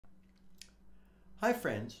Hi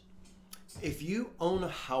friends, if you own a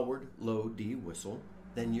Howard Low D whistle,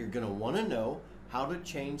 then you're going to want to know how to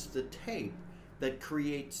change the tape that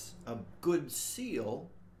creates a good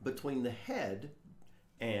seal between the head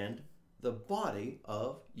and the body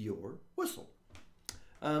of your whistle.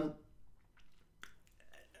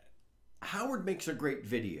 Howard makes a great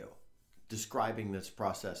video describing this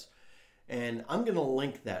process, and I'm going to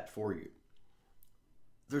link that for you.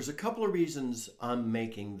 There's a couple of reasons I'm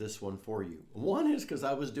making this one for you. One is because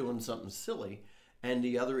I was doing something silly, and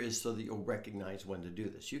the other is so that you'll recognize when to do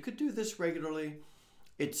this. You could do this regularly.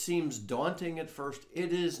 It seems daunting at first.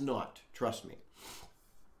 It is not, trust me.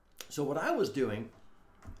 So what I was doing,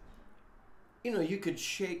 you could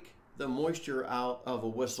shake the moisture out of a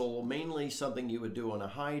whistle, mainly something you would do on a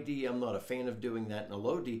high D. I'm not a fan of doing that in a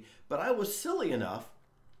low D, but I was silly enough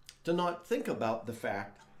to not think about the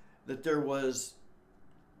fact that there was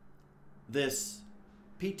this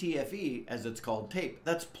PTFE, as it's called, tape.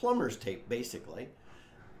 That's plumber's tape, basically,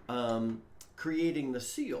 creating the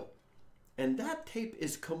seal. And that tape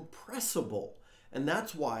is compressible, and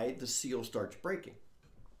that's why the seal starts breaking.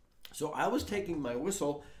 So I was taking my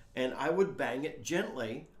whistle, and I would bang it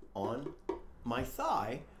gently on my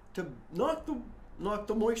thigh to knock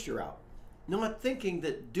the moisture out, not thinking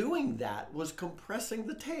that doing that was compressing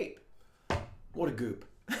the tape. What a goop.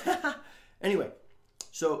 Anyway,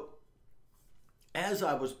 so as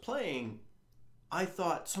I was playing, I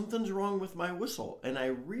thought something's wrong with my whistle, and I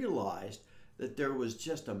realized that there was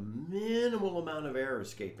just a minimal amount of air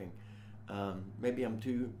escaping. Maybe I'm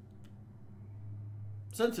too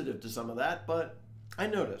sensitive to some of that, but I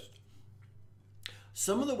noticed.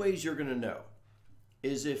 Some of the ways you're going to know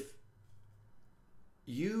is if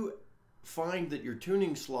you find that your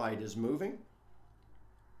tuning slide is moving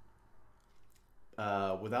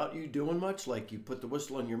without you doing much, like you put the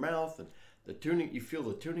whistle in your mouth and you feel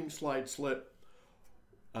the tuning slide slip,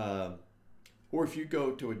 or if you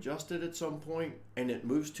go to adjust it at some point and it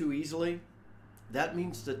moves too easily, that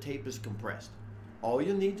means the tape is compressed. All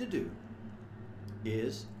you need to do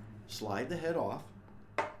is slide the head off.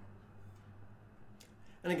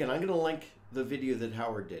 And again, I'm going to link the video that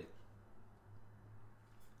Howard did.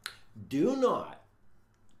 Do not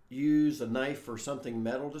use a knife or something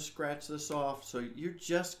metal to scratch this off. So you're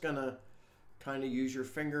just going to kind of use your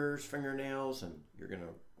fingernails, and you're going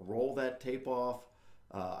to roll that tape off.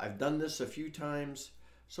 I've done this a few times,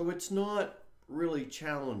 so it's not really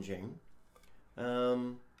challenging.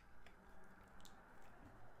 It's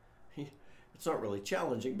not really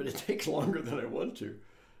challenging, but it takes longer than I want to.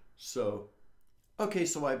 So, okay,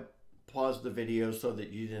 so I paused the video so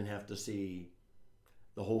that you didn't have to see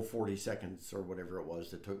the whole 40 seconds or whatever it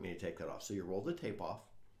was that took me to take that off. So you roll the tape off.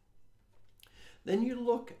 Then you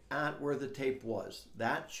look at where the tape was.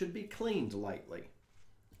 That should be cleaned lightly.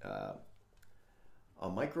 A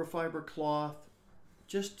microfiber cloth,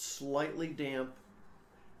 just slightly damp,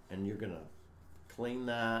 and you're going to clean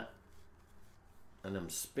that. And I'm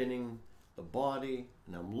spinning the body,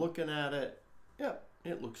 and I'm looking at it. Yep,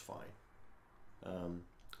 it looks fine.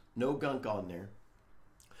 No gunk on there.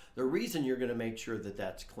 The reason you're going to make sure that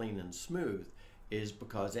that's clean and smooth is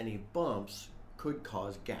because any bumps could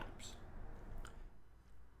cause gaps.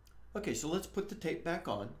 Okay, so let's put the tape back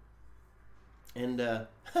on. And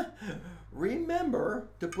remember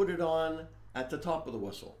to put it on at the top of the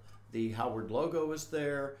whistle. The Howard logo is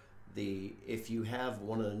there. If you have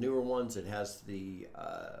one of the newer ones, it has the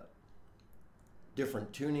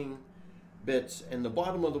different tuning bits, and the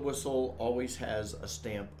bottom of the whistle always has a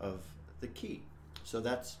stamp of the key. So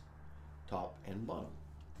that's top and bottom.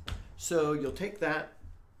 So you'll take that,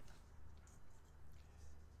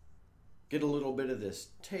 get a little bit of this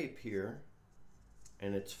tape here,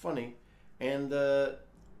 and it's funny. And the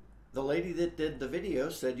lady that did the video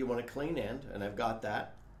said you want a clean end, and I've got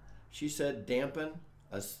that. She said dampen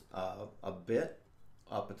a bit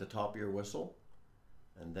up at the top of your whistle,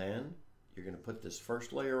 and then you're going to put this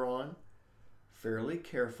first layer on fairly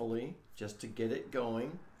carefully just to get it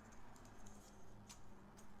going.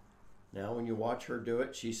 Now when you watch her do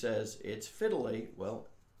it, she says it's fiddly. Well,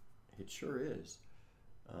 it sure is.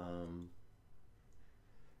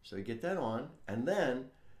 So you get that on, and then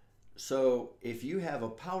so if you have a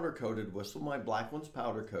powder coated whistle, my black one's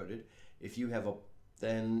powder coated. If you have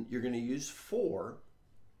then you're going to use 4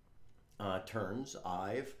 turns.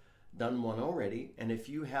 I've done 1 already. And if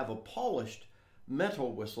you have a polished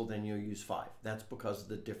metal whistle, then you'll use 5. That's because of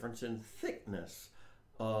the difference in thickness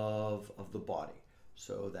of the body.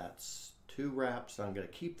 So that's 2 wraps. I'm going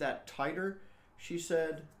to keep that tighter, she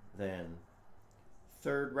said. Then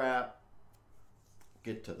 3rd wrap,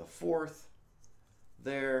 get to the 4th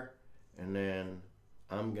there, and then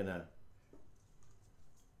I'm going to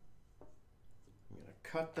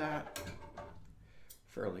cut that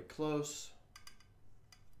fairly close.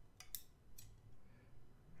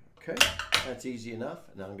 Okay, that's easy enough.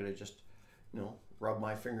 Now I'm going to just, rub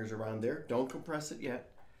my fingers around there. Don't compress it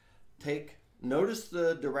yet. Notice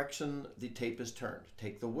the direction the tape is turned.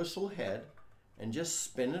 Take the whistle head and just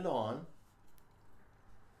spin it on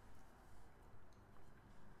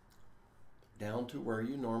down to where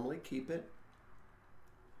you normally keep it.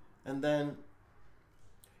 And then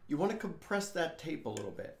you want to compress that tape a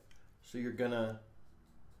little bit. So you're going to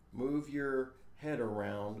move your head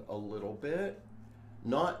around a little bit,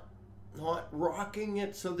 not rocking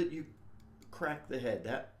it so that you crack the head.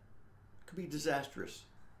 That could be disastrous.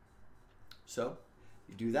 So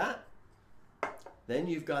you do that. Then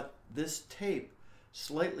you've got this tape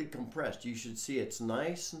slightly compressed. You should see it's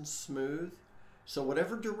nice and smooth. So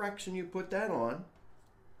whatever direction you put that on,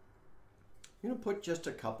 you're going to put just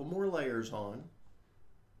a couple more layers on.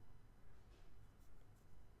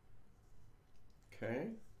 Okay,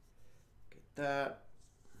 get that.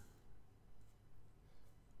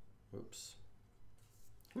 Oops.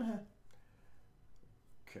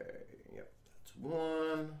 Okay, yep, that's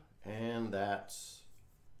one, and that's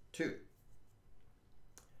two.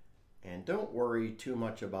 And don't worry too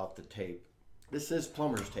much about the tape. This is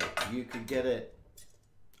plumber's tape. You could get it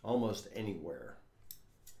almost anywhere.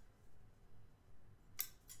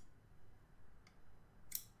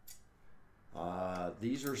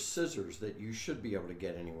 These are scissors that you should be able to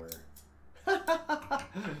get anywhere.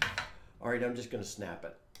 All right, I'm just going to snap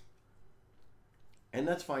it. And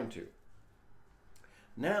that's fine too.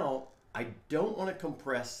 Now, I don't want to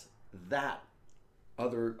compress that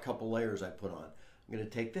other couple layers I put on. I'm going to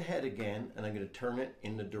take the head again and I'm going to turn it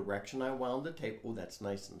in the direction I wound the tape. Oh, that's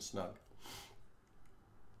nice and snug.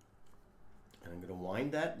 And I'm going to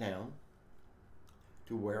wind that down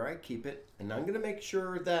to where I keep it. And I'm going to make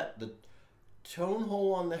sure that the tone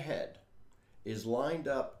hole on the head is lined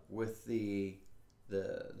up with the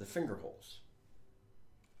finger holes.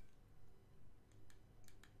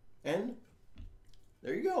 And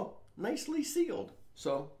there you go, nicely sealed.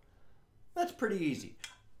 So that's pretty easy.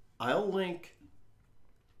 I'll link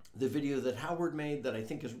the video that Howard made that I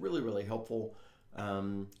think is really, really helpful.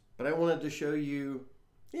 But I wanted to show you,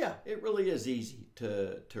 yeah, it really is easy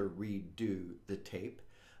to redo the tape.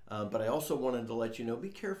 But I also wanted to let you know, be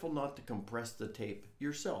careful not to compress the tape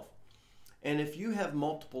yourself. And if you have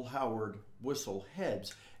multiple Howard whistle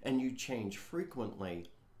heads and you change frequently,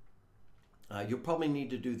 you'll probably need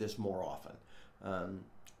to do this more often.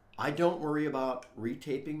 I don't worry about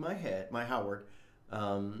retaping my Howard,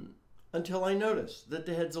 until I notice that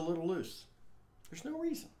the head's a little loose. There's no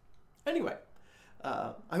reason. Anyway,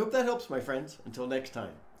 I hope that helps, my friends. Until next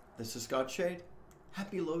time, this is Scott Shade.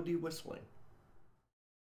 Happy low D whistling.